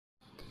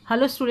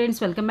Hello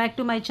students, welcome back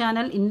to my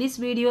channel. In this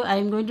video, I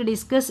am going to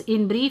discuss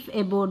in brief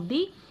about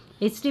the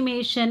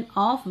estimation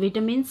of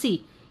vitamin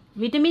C.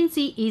 Vitamin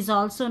C is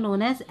also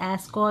known as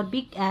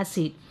ascorbic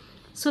acid.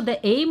 So the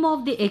aim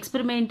of the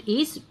experiment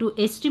is to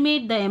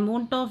estimate the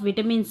amount of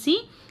vitamin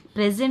C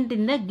present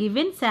in the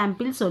given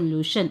sample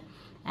solution.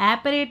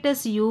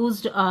 Apparatus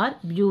used are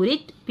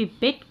burette,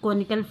 pipette,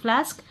 conical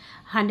flask,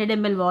 100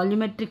 ml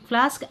volumetric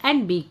flask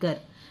and beaker.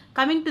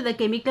 Coming to the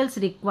chemicals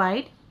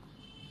required.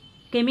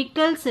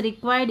 Chemicals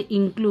required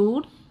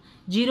include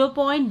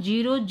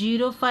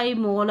 0.005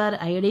 molar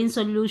iodine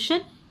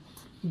solution,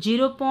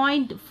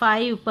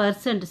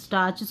 0.5%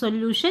 starch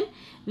solution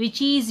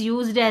which is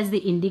used as the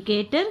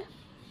indicator,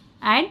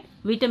 and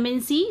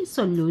vitamin C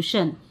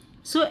solution.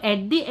 So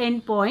at the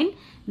end point,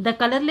 the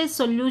colorless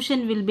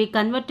solution will be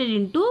converted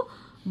into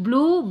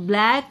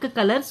blue-black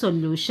color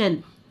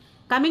solution.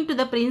 Coming to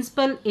the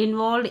principle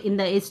involved in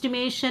the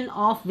estimation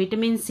of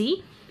vitamin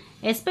C,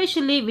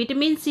 especially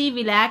vitamin C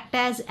will act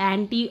as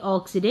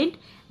antioxidant.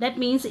 That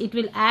means it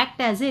will act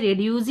as a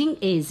reducing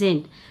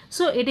agent.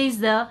 So it is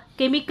the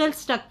chemical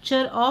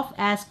structure of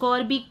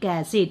ascorbic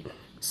acid.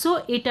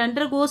 So it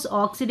undergoes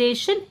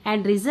oxidation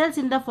and results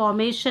in the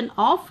formation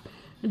of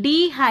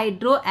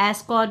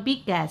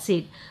dehydroascorbic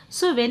acid.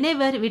 So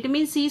whenever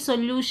vitamin C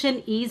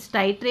solution is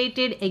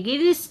titrated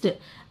against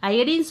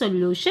iodine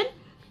solution,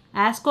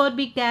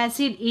 ascorbic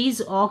acid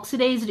is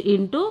oxidized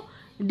into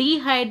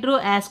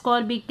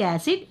dehydroascorbic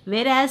acid,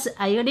 whereas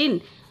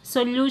iodine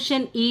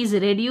solution is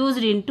reduced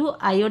into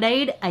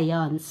iodide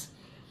ions.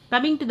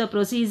 Coming to the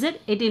procedure,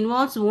 it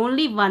involves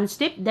only one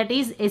step, that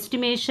is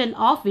estimation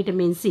of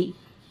vitamin C.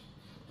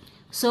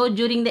 So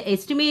during the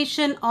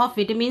estimation of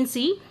vitamin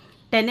C,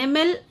 10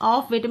 ml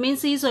of vitamin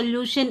C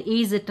solution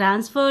is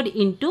transferred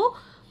into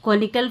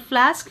conical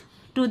flask.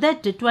 To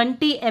that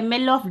 20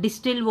 ml of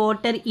distilled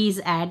water is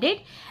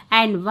added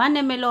and 1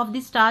 ml of the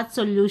starch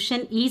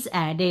solution is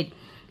added.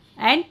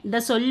 And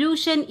the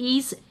solution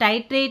is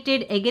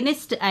titrated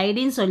against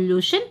iodine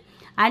solution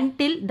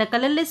until the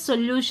colorless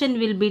solution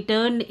will be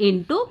turned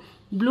into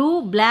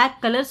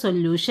blue-black color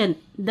solution.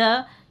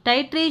 The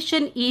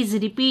titration is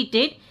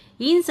repeated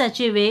in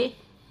such a way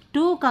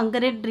 2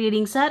 concurrent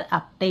readings are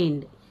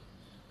obtained.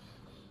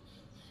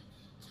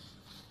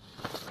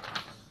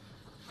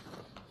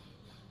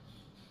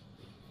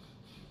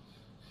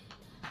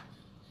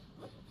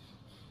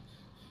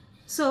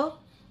 So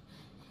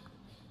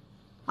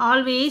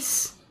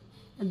always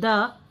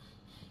the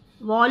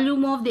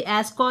volume of the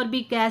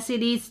ascorbic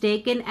acid is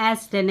taken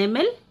as 10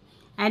 ml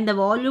and the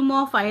volume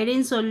of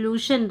iodine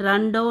solution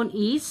run down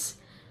is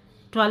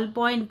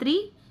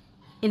 12.3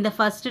 in the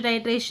first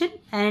titration,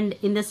 and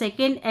in the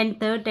second and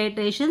third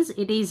titrations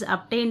it is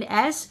obtained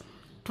as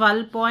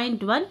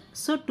 12.1.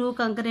 So 2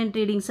 concurrent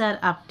readings are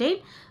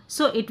obtained.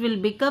 So it will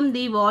become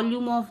the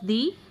volume of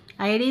the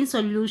iodine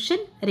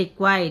solution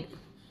required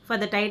for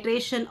the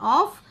titration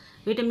of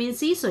vitamin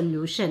C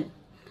solution.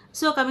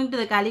 So coming to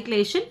the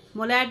calculation,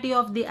 molarity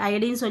of the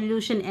iodine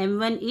solution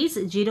M1 is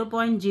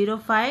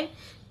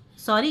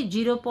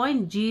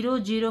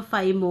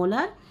 0.005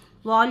 molar.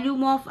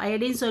 Volume of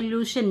iodine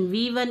solution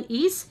V1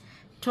 is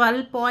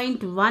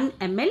 12.1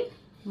 ml.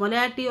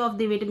 Molarity of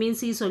the vitamin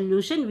C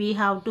solution we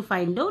have to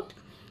find out.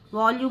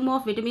 Volume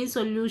of vitamin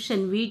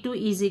solution V2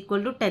 is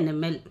equal to 10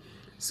 ml.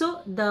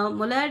 So the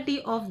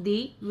molarity of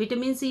the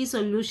vitamin C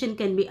solution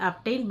can be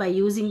obtained by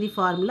using the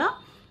formula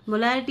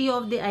molarity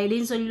of the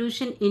iodine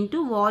solution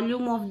into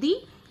volume of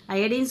the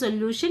iodine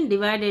solution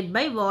divided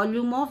by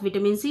volume of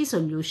vitamin C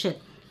solution.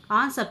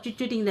 On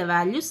substituting the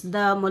values,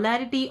 the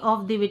molarity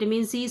of the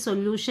vitamin C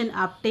solution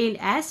obtained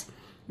as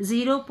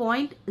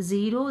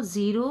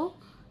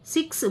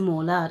 0.006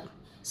 molar.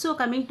 So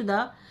coming to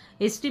the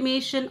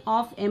estimation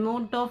of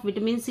amount of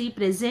vitamin C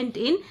present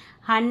in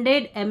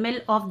 100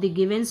 ml of the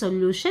given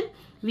solution,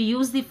 we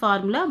use the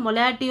formula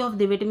molarity of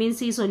the vitamin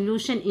C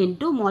solution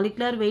into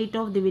molecular weight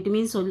of the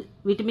vitamin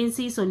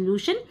C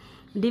solution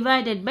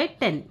divided by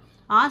 10.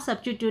 Or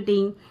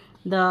substituting,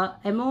 the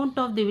amount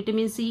of the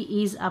vitamin C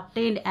is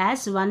obtained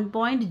as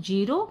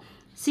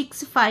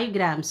 1.065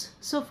 grams.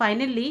 So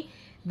finally,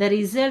 the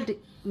result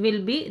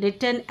will be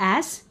written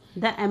as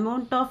the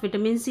amount of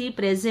vitamin C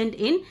present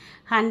in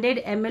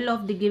 100 ml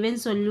of the given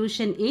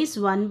solution is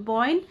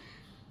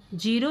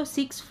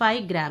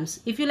 1.065 grams.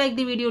 If you like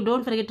the video,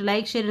 don't forget to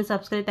like, share and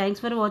subscribe. Thanks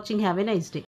for watching. Have a nice day.